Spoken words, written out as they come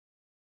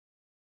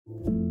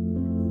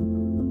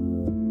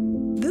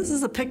This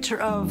is a picture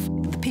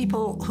of the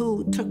people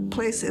who took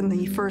place in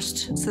the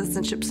first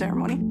citizenship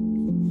ceremony.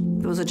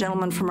 There was a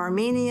gentleman from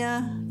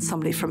Armenia,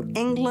 somebody from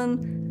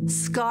England,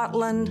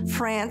 Scotland,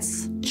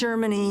 France,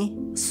 Germany,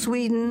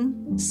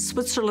 Sweden,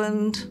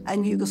 Switzerland,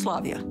 and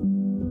Yugoslavia.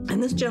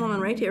 And this gentleman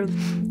right here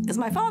is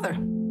my father,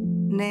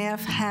 Naif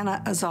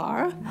Hanna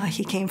Azar.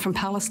 He came from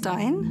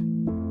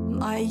Palestine.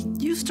 I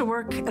used to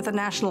work at the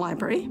National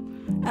Library,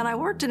 and I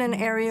worked in an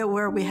area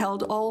where we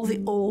held all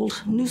the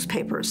old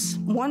newspapers.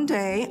 One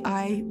day,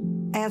 I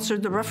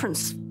answered the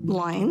reference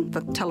line,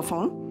 the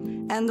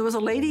telephone, and there was a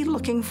lady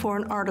looking for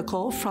an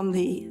article from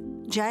the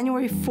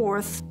January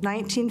 4th,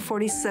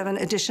 1947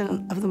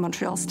 edition of the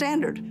Montreal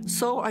Standard.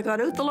 So I got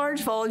out the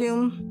large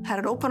volume, had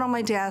it open on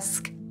my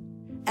desk,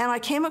 and I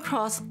came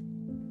across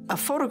a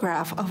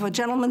photograph of a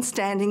gentleman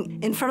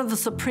standing in front of the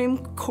Supreme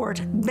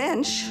Court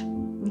bench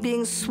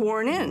being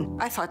sworn in.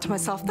 I thought to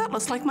myself, that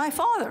looks like my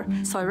father.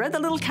 So I read the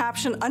little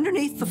caption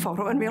underneath the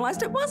photo and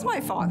realized it was my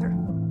father.